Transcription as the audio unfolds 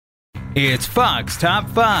It's Fox Top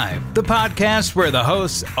 5, the podcast where the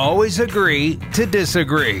hosts always agree to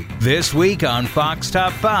disagree. This week on Fox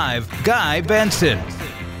Top 5, Guy Benson.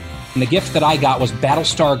 And the gift that I got was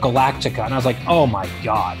Battlestar Galactica, and I was like, oh my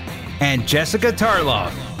God. And Jessica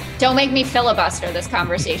Tarloff. Don't make me filibuster this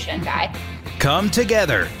conversation, Guy. Come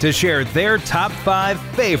together to share their top 5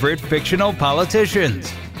 favorite fictional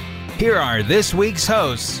politicians. Here are this week's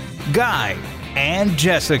hosts, Guy and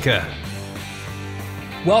Jessica.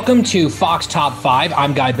 Welcome to Fox Top 5.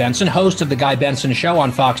 I'm Guy Benson, host of The Guy Benson Show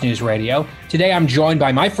on Fox News Radio. Today I'm joined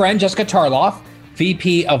by my friend Jessica Tarloff,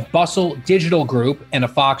 VP of Bustle Digital Group and a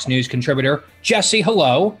Fox News contributor. Jesse,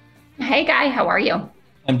 hello. Hey, Guy. How are you?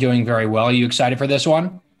 I'm doing very well. Are you excited for this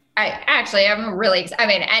one? I'm really excited. I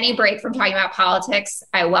mean, any break from talking about politics,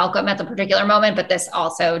 I welcome at the particular moment, but this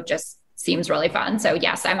also just seems really fun. So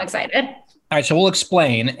yes, I'm excited. All right, so we'll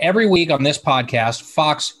explain. Every week on this podcast,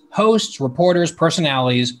 Fox hosts, reporters,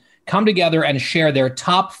 personalities come together and share their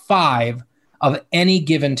top 5 of any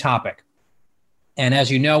given topic. And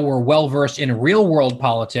as you know, we're well-versed in real-world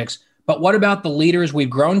politics, but what about the leaders we've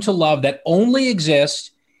grown to love that only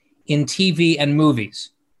exist in TV and movies?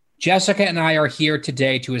 Jessica and I are here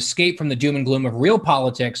today to escape from the doom and gloom of real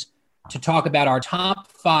politics to talk about our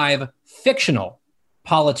top 5 fictional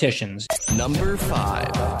politicians. Number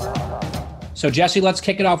 5. So, Jesse, let's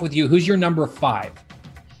kick it off with you. Who's your number 5?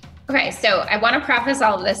 Okay, so I want to preface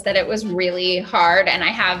all of this that it was really hard, and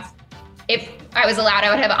if I was allowed,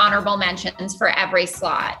 I would have honorable mentions for every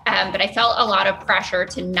slot. But I felt a lot of pressure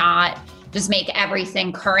to not just make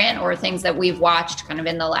everything current or things that we've watched kind of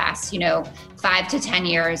in the last, 5 to 10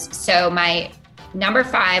 years. So my number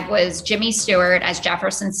 5 was Jimmy Stewart as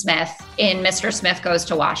Jefferson Smith in Mr. Smith Goes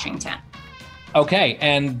to Washington. Okay,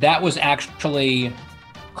 and that was actually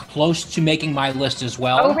close to making my list as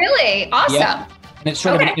well. Oh, really? Awesome. Yeah. And it's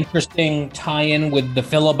sort of an interesting tie-in with the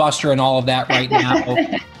filibuster and all of that right now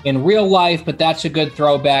in real life, but that's a good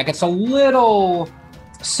throwback. It's a little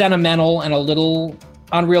sentimental and a little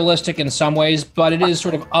unrealistic in some ways, but it is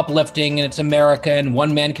sort of uplifting, and it's America, and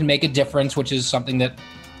one man can make a difference, which is something that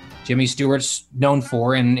Jimmy Stewart's known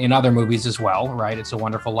for in other movies as well, right? It's a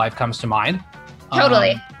Wonderful Life comes to mind.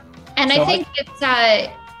 Totally. And so I think it's,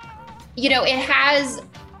 it has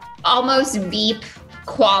almost Veep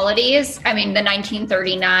qualities. I mean, the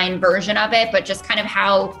 1939 version of it, but just kind of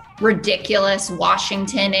how ridiculous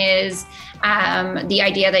Washington is. The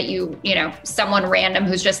idea that someone random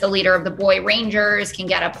who's just the leader of the Boy Rangers can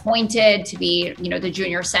get appointed to be, the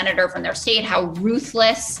junior senator from their state, how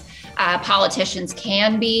ruthless politicians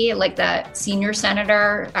can be, like the senior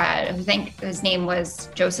senator, I think his name was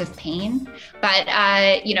Joseph Payne, but,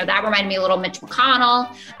 that reminded me a little Mitch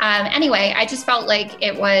McConnell. Anyway, I just felt like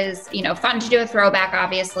it was, fun to do a throwback,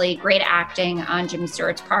 obviously, great acting on Jimmy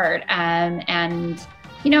Stewart's part.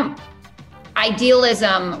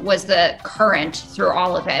 Idealism was the current through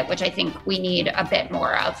all of it, which I think we need a bit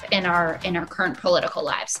more of in our current political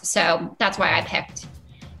lives. So that's why I picked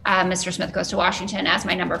Mr. Smith Goes to Washington as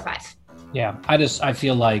my number 5. Yeah, I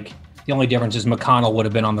feel like the only difference is McConnell would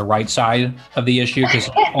have been on the right side of the issue.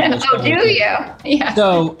 Oh, do you? Yeah.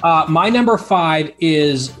 So my number 5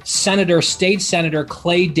 is State Senator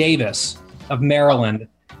Clay Davis of Maryland,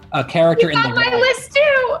 a character He's on my list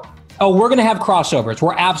too. Oh, we're going to have crossovers.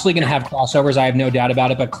 We're absolutely going to have crossovers. I have no doubt about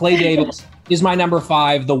it. But Clay Davis is my number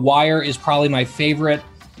 5. The Wire is probably my favorite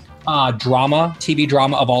TV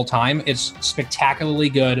drama of all time. It's spectacularly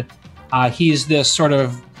good. He's this sort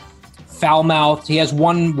of foul-mouthed. He has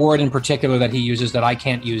one word in particular that he uses that I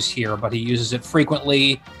can't use here, but he uses it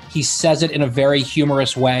frequently. He says it in a very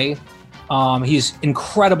humorous way. He's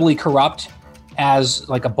incredibly corrupt as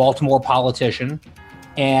like a Baltimore politician.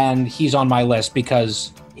 And he's on my list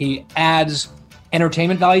because he adds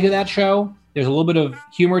entertainment value to that show. There's a little bit of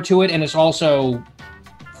humor to it, and it's also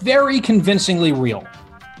very convincingly real.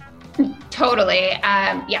 Totally.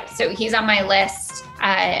 So he's on my list,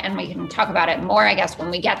 and we can talk about it more, I guess, when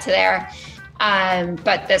we get to there.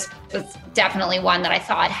 But this was definitely one that I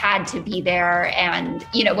thought had to be there. And,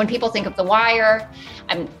 when people think of The Wire,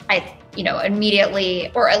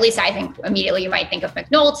 immediately, or at least I think immediately, you might think of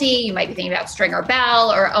McNulty, you might be thinking about Stringer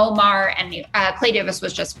Bell or Omar, and Clay Davis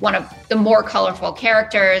was just one of the more colorful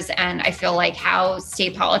characters. And I feel like how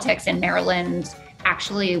state politics in Maryland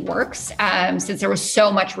actually works, since there was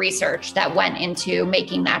so much research that went into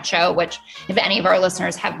making that show, which if any of our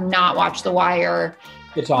listeners have not watched The Wire,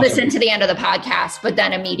 it's awesome. Listen to the end of the podcast, but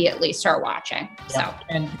then immediately start watching. Yeah. So,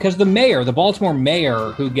 and because the Baltimore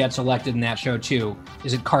mayor who gets elected in that show too,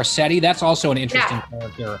 is it Garcetti? That's also an interesting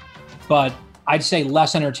character, but I'd say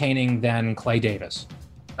less entertaining than Clay Davis.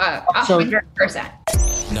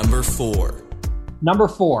 100%. Number 4. Number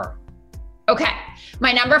 4. Okay.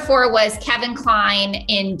 My number 4 was Kevin Kline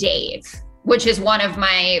in Dave, which is one of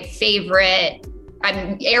my favorite,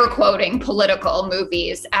 I'm air quoting, political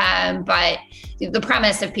movies. But the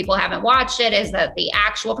premise, if people haven't watched it, is that the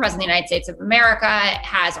actual president of the United States of America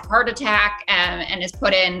has a heart attack and is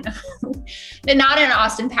put in, not in an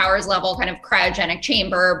Austin Powers level kind of cryogenic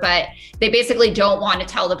chamber, but they basically don't want to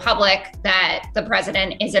tell the public that the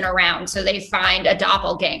president isn't around. So they find a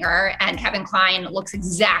doppelganger, and Kevin Kline looks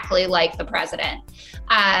exactly like the president.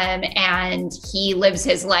 And he lives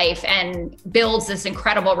his life and builds this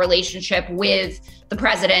incredible relationship with the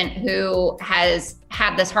president, who has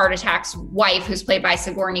had this heart attack's wife, who's played by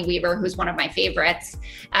Sigourney Weaver, who's one of my favorites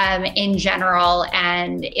in general.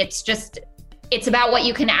 And it's about what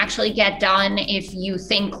you can actually get done if you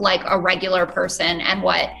think like a regular person and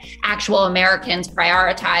what actual Americans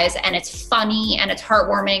prioritize. And it's funny and it's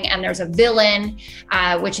heartwarming, and there's a villain,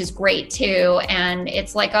 which is great too. And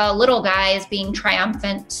it's like a little guy's being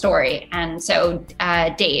triumphant story. And so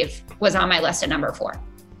Dave was on my list at number 4.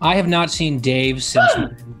 I have not seen Dave since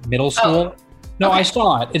middle school. No, okay. I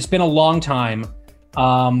saw it. It's been a long time,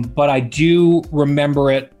 but I do remember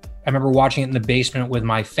it. I remember watching it in the basement with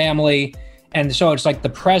my family. And so it's like the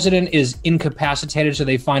president is incapacitated, so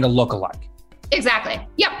they find a lookalike. Exactly.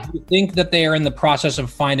 Yep. Do you think that they are in the process of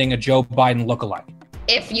finding a Joe Biden lookalike?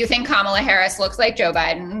 If you think Kamala Harris looks like Joe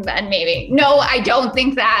Biden, then maybe. No, I don't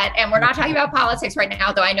think that. And we're not talking about politics right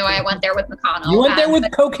now, though I know I went there with McConnell. You went there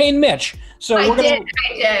with Cocaine Mitch. So I did.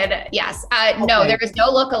 Yes. Okay. No, there is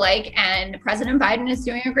no lookalike, and President Biden is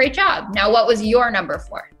doing a great job. Now, what was your number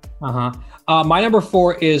 4? My number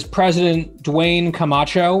 4 is President Dwayne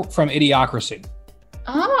Camacho from Idiocracy.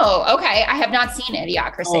 Oh, okay. I have not seen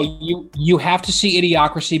Idiocracy. Oh, you have to see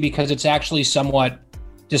Idiocracy because it's actually somewhat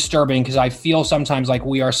disturbing, because I feel sometimes like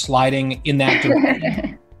we are sliding in that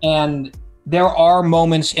direction. And there are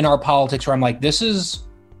moments in our politics where I'm like, this is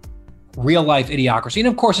real life Idiocracy. And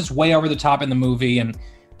of course, it's way over the top in the movie, and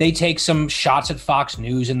they take some shots at Fox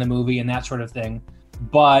News in the movie and that sort of thing.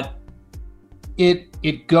 But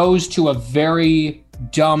it goes to a very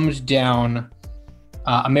dumbed down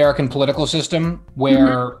American political system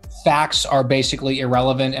where facts are basically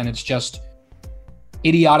irrelevant, and it's just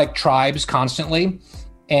idiotic tribes constantly.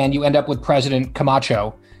 And you end up with President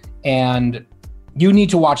Camacho, and you need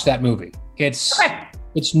to watch that movie.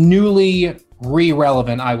 It's newly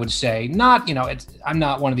re-relevant, I would say. Not, I'm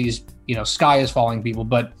not one of these, sky is falling people,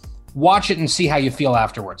 but watch it and see how you feel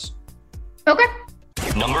afterwards. Okay.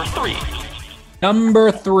 Number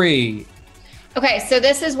 3. Okay, so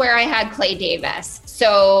this is where I had Clay Davis.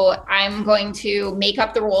 So I'm going to make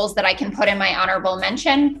up the rules that I can put in my honorable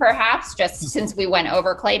mention, perhaps, just since we went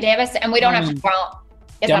over Clay Davis, and we don't have to.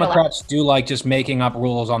 Democrats do like just making up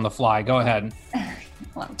rules on the fly. Go ahead.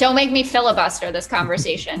 Well, don't make me filibuster this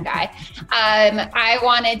conversation, Guy. I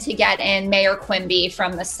wanted to get in Mayor Quimby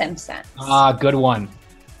from The Simpsons. Good one.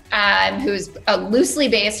 Who's loosely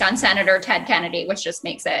based on Senator Ted Kennedy, which just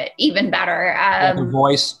makes it even better. The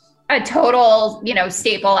voice. A total,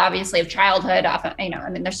 staple, obviously, of childhood.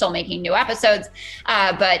 They're still making new episodes,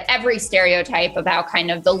 but every stereotype about kind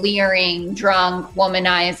of the leering, drunk,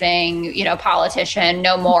 womanizing, politician,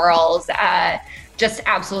 no morals, just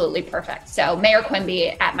absolutely perfect. So Mayor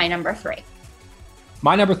Quimby at my number 3.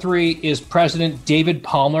 My number 3 is President David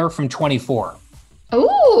Palmer from 24.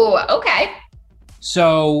 Ooh, okay.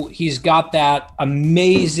 So he's got that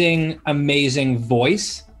amazing, amazing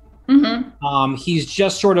voice. He's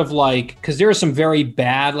just sort of like, because there are some very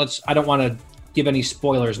bad, I don't want to give any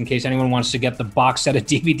spoilers in case anyone wants to get the box set of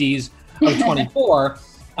DVDs of 24.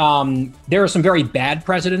 There are some very bad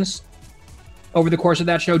presidents over the course of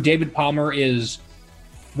that show. David Palmer is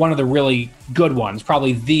one of the really good ones,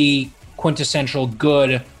 probably the quintessential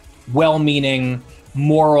good, well-meaning,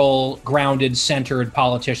 moral, grounded, centered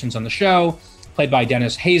politicians on the show, played by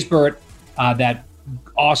Dennis Haysbert, that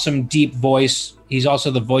awesome, deep voice. He's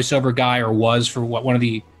also the voiceover guy, or was, for one of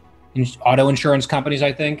the auto insurance companies,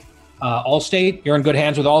 I think. Allstate. You're in good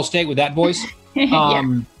hands with Allstate with that voice.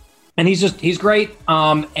 And he's great.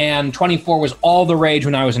 And 24 was all the rage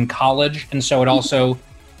when I was in college. And so it also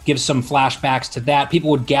gives some flashbacks to that. People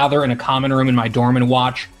would gather in a common room in my dorm and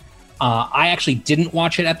watch. I actually didn't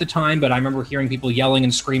watch it at the time, but I remember hearing people yelling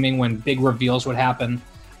and screaming when big reveals would happen.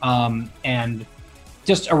 And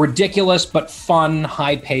just a ridiculous but fun,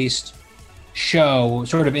 high-paced show,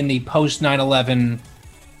 sort of in the post 9/11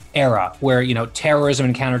 era, where terrorism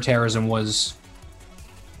and counterterrorism was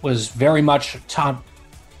very much front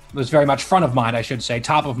of mind, I should say,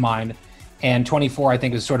 top of mind. And 24, I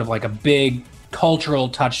think, is sort of like a big cultural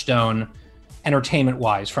touchstone,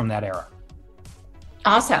 entertainment-wise, from that era.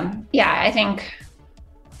 Awesome. Yeah, I think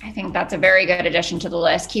I think that's a very good addition to the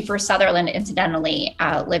list. Kiefer Sutherland, incidentally,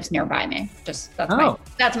 lives nearby me.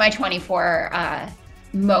 That's my 24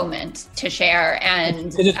 moment to share.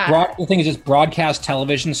 And the thing is, it's broadcast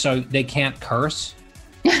television, so they can't curse.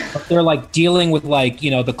 But they're like dealing with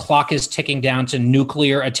the clock is ticking down to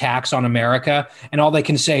nuclear attacks on America, and all they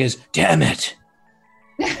can say is, "Damn it!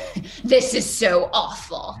 This is so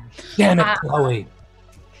awful. Damn it, Chloe."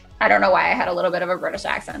 I don't know why I had a little bit of a British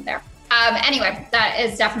accent there. Anyway, that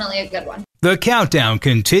is definitely a good one. The countdown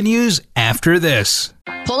continues after this.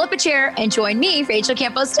 Pull up a chair and join me, Rachel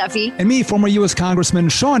Campos Duffy. And me, former U.S. Congressman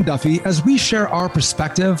Sean Duffy, as we share our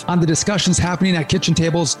perspective on the discussions happening at kitchen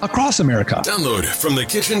tables across America. Download From the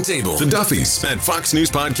Kitchen Table, The Duffys at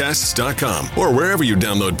foxnewspodcasts.com or wherever you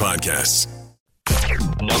download podcasts.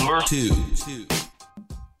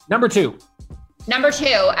 Number two.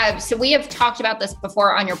 So we have talked about this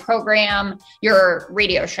before on your program, your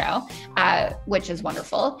radio show, which is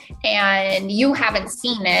wonderful. And you haven't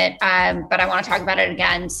seen it, but I want to talk about it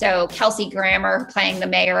again. So Kelsey Grammer playing the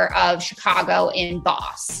mayor of Chicago in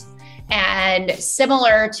Boss. And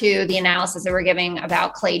similar to the analysis that we're giving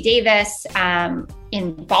about Clay Davis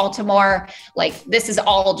in Baltimore, like this is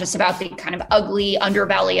all just about the kind of ugly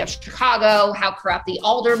underbelly of Chicago, how corrupt the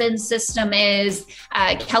alderman system is.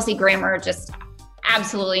 Kelsey Grammer just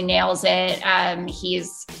absolutely nails it.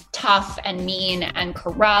 He's tough and mean and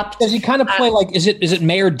corrupt. Does he kind of play is it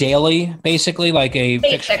Mayor Daley, basically, like a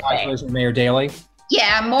fictionalized version of Mayor Daley?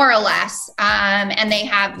 Yeah, more or less. And they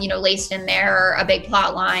have, laced in there a big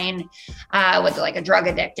plot line with like a drug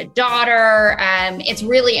addicted daughter. It's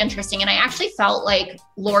really interesting. And I actually felt like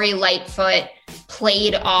Lori Lightfoot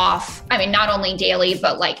played off, not only Daley,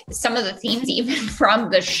 but like some of the themes even from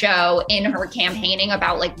the show in her campaigning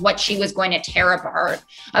about like what she was going to tear apart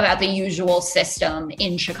about the usual system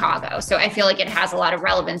in Chicago. So I feel like it has a lot of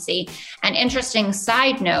relevancy. An interesting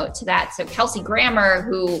side note to that. So Kelsey Grammer,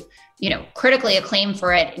 who critically acclaimed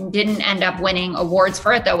for it and didn't end up winning awards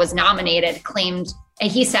for it, though was nominated,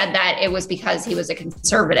 he said that it was because he was a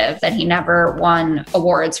conservative, that he never won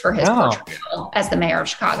awards for his portrayal as the mayor of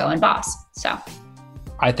Chicago and Boss. So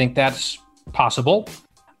I think that's possible.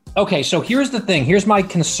 Okay, so here's the thing. Here's my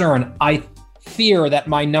concern. I fear that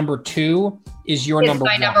my number two is your number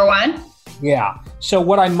one. Number one? Yeah. So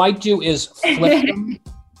what I might do is flip them.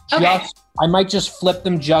 Okay. I might just flip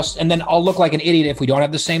them and then I'll look like an idiot if we don't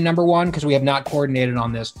have the same number one because we have not coordinated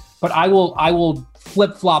on this. But I will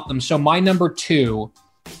flip flop them. So my number two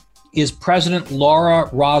is President Laura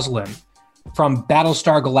Roslin from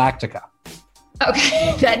Battlestar Galactica.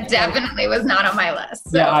 Okay, that definitely was not on my list.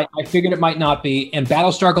 So. Yeah, I figured it might not be. And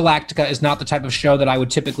Battlestar Galactica is not the type of show that I would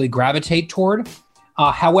typically gravitate toward.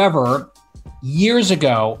 However, years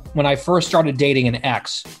ago, when I first started dating an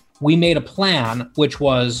ex, we made a plan, which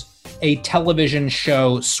was a television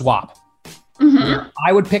show swap. Mm-hmm.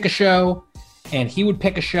 I would pick a show and he would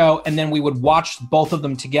pick a show, and then we would watch both of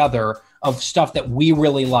them together of stuff that we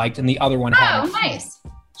really liked and the other one hadn't. Oh, nice.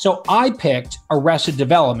 So I picked Arrested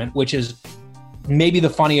Development, which is maybe the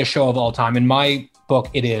funniest show of all time. In my book,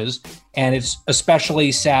 it is. And it's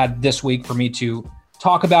especially sad this week for me to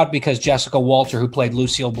talk about because Jessica Walter, who played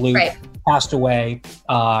Lucille Bluth, passed away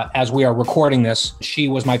as we are recording this. She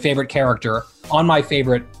was my favorite character on my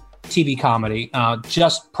favorite TV comedy,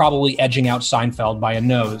 just probably edging out Seinfeld by a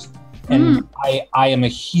nose. And I am a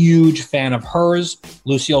huge fan of hers.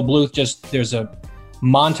 Lucille Bluth, there's a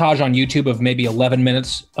montage on YouTube of maybe 11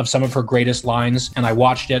 minutes of some of her greatest lines, and I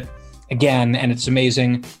watched it again, and it's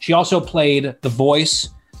amazing. She also played the voice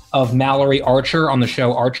of Mallory Archer on the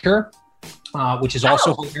show Archer, which is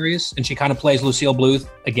also hilarious. And she kind of plays Lucille Bluth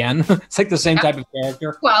again. It's like the same type of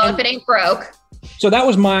character. Well, if it ain't broke. So that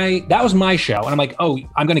was my show. And I'm like,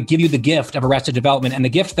 I'm going to give you the gift of Arrested Development. And the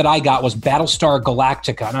gift that I got was Battlestar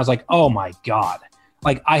Galactica. And I was like, oh my God.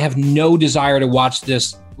 Like, I have no desire to watch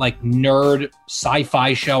this like nerd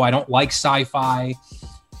sci-fi show. I don't like sci-fi.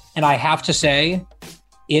 And I have to say,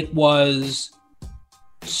 it was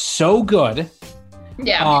so good.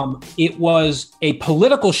 Yeah. It was a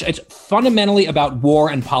political show. It's fundamentally about war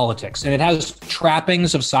and politics, and it has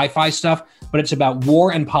trappings of sci-fi stuff, but it's about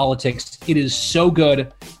war and politics. It is so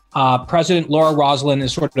good. President Laura Roslin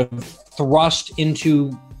is sort of thrust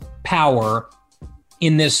into power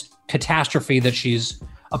in this catastrophe that she's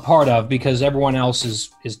a part of because everyone else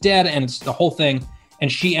is dead, and it's the whole thing.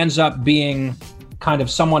 And she ends up being kind of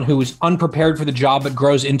someone who is unprepared for the job but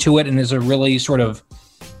grows into it and is a really sort of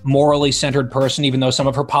morally centered person, even though some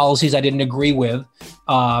of her policies I didn't agree with.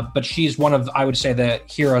 But she's one of, I would say, the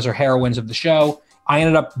heroes or heroines of the show. I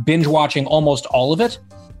ended up binge watching almost all of it.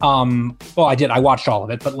 I watched all of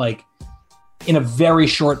it, but like in a very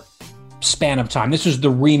short span of time. This was the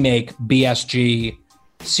remake BSG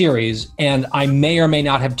series, and I may or may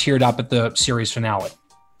not have teared up at the series finale.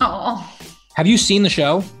 Oh. Have you seen the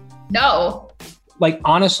show? No. Like,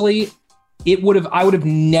 honestly, I would have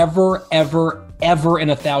never, ever, ever in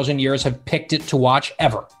 1,000 years have picked it to watch,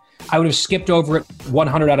 ever. I would have skipped over it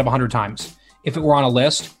 100 out of 100 times. If it were on a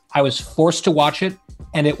list, I was forced to watch it,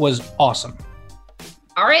 and it was awesome.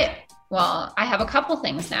 All right. Well, I have a couple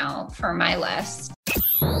things now for my list.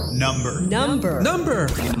 Number 1.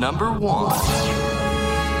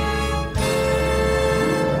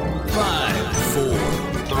 5, 4,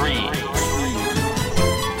 3.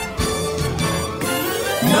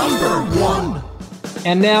 Number 1.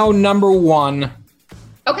 And now number 1.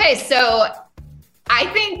 Okay, so I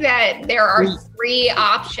think that there are 3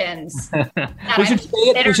 options. We should say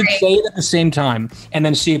it at the same time and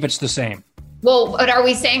then see if it's the same. Well, but are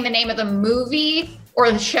we saying the name of the movie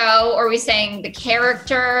or the show? Or are we saying the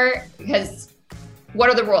character? Because what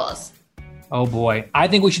are the rules? Oh boy. I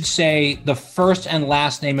think we should say the first and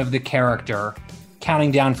last name of the character,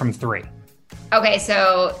 counting down from 3. Okay,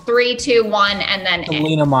 so 3, 2, 1, and then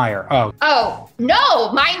Selina Meyer. Oh,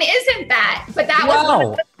 no, mine isn't that. But that was one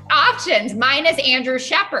of the options. Mine is Andrew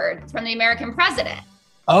Shepard from The American President.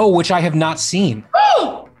 Oh, which I have not seen.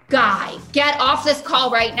 Oh, Guy, get off this call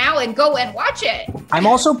right now and go and watch it. I'm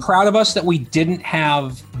also proud of us that we didn't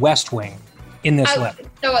have West Wing in this list.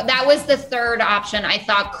 So that was the third option I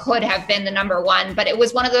thought could have been the number 1, but it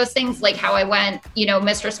was one of those things like how I went,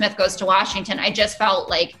 Mr. Smith Goes to Washington. I just felt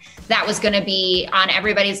like that was going to be on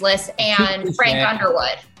everybody's list, and Frank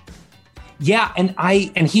Underwood. Yeah,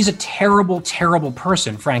 and he's a terrible, terrible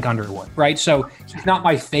person, Frank Underwood, right? So he's not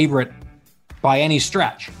my favorite by any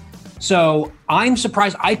stretch. So I'm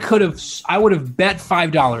surprised. I would have bet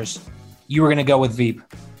 $5 you were going to go with Veep.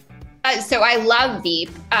 So I love Veep,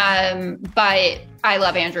 but I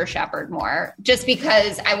love Andrew Shepard more, just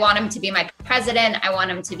because I want him to be my president. I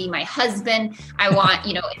want him to be my husband. I want,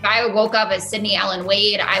 if I woke up as Sydney Ellen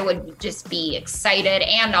Wade, I would just be excited.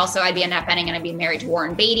 And also I'd be Annette Bening and I'd be married to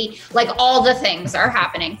Warren Beatty. Like, all the things are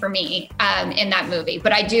happening for me in that movie.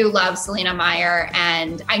 But I do love Selina Meyer,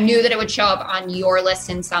 and I knew that it would show up on your list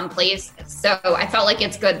in some place. So I felt like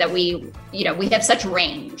it's good that we have such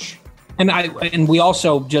range. And we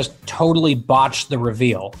also just totally botched the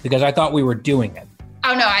reveal because I thought we were doing it.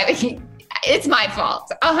 Oh no, it's my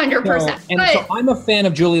fault, 100%. So I'm a fan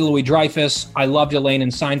of Julia Louis-Dreyfus. I loved Elaine in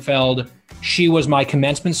Seinfeld. She was my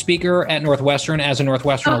commencement speaker at Northwestern as a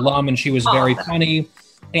Northwestern alum, and she was very funny.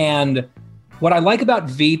 And what I like about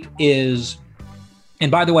Veep is, and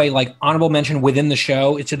by the way, like, honorable mention within the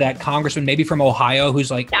show, it's to that congressman, maybe from Ohio, who's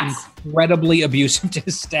incredibly abusive to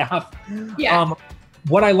his staff. Yeah.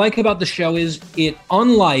 What I like about the show is it,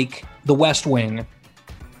 unlike The West Wing,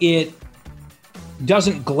 it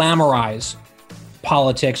doesn't glamorize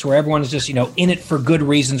politics where everyone's just, in it for good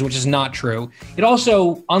reasons, which is not true. It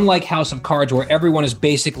also, unlike House of Cards, where everyone is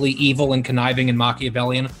basically evil and conniving and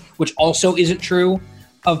Machiavellian, which also isn't true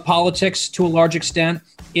of politics to a large extent,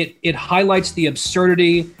 it highlights the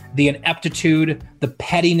absurdity, the ineptitude, the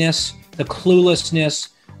pettiness, the cluelessness,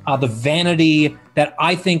 the vanity that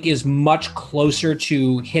I think is much closer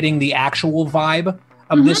to hitting the actual vibe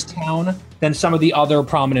of this town than some of the other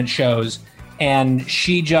prominent shows. And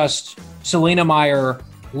Selina Meyer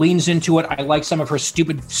leans into it. I like some of her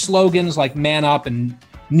stupid slogans like Man Up and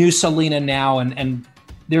New Selena Now. And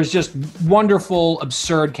there's just wonderful,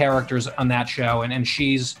 absurd characters on that show. And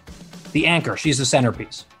she's the anchor. She's the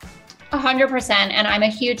centerpiece. 100%. And I'm a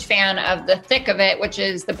huge fan of The Thick of It, which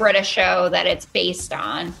is the British show that it's based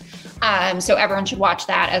on. So everyone should watch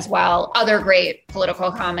that as well. Other great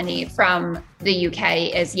political comedy from the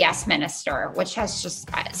UK is Yes Minister, which has just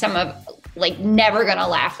some of never gonna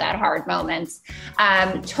laugh that hard moments.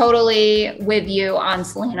 Totally with you on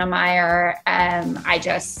Selina Meyer.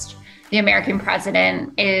 The American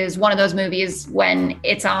President is one of those movies when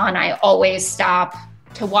it's on, I always stop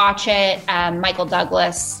to watch it. Michael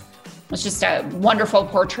Douglas was just a wonderful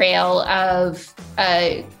portrayal of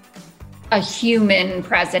a human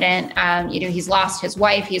president. He's lost his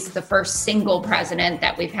wife. He's the first single president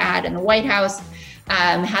that we've had in the White House.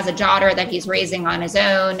 Has a daughter that he's raising on his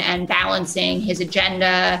own and balancing his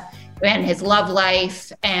agenda and his love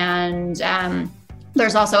life. And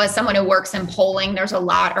there's also, as someone who works in polling, there's a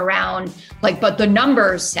lot around but the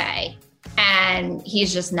numbers say, and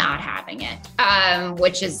he's just not having it,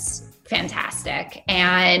 which is fantastic.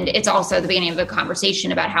 And it's also the beginning of a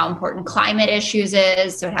conversation about how important climate issues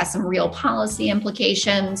is. So it has some real policy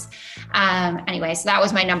implications. Anyway, so that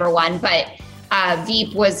was my number 1. But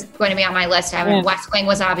Veep was going to be on my list. I mean, West Wing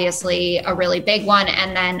was obviously a really big one.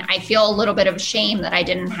 And then I feel a little bit of shame that I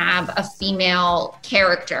didn't have a female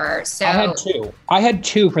character. So I had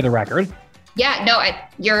two for the record. Yeah, no,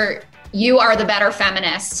 you are the better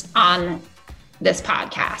feminist on this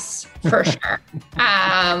podcast for sure.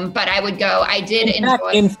 But I would go, I did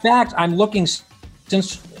enjoy. In fact, I'm looking,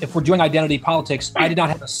 since if we're doing identity politics, I did not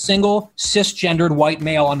have a single cisgendered white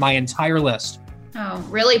male on my entire list. Oh,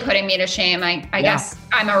 really putting me to shame. I guess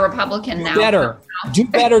I'm a Republican now. Do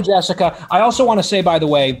better, Jessica. I also want to say, by the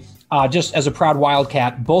way, just as a proud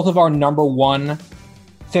Wildcat, both of our number one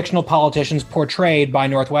fictional politicians portrayed by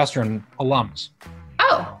Northwestern alums.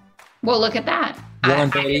 Oh, well, look at that.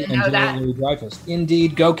 Warren Beatty and Julia Louis-Dreyfus.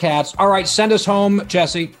 Indeed, go Cats. All right, send us home,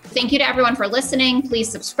 Jesse. Thank you to everyone for listening. Please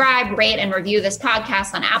subscribe, rate, and review this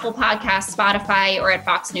podcast on Apple Podcasts, Spotify, or at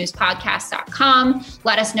foxnewspodcast.com.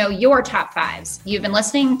 Let us know your top fives. You've been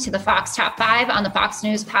listening to the Fox Top 5 on the Fox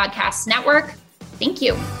News Podcast Network. Thank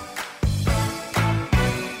you.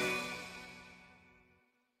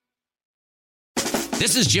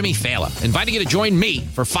 This is Jimmy Fallon, inviting you to join me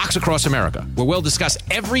for Fox Across America, where we'll discuss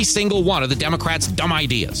every single one of the Democrats' dumb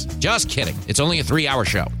ideas. Just kidding. It's only a 3-hour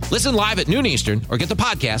show. Listen live at noon Eastern or get the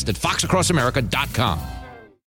podcast at foxacrossamerica.com.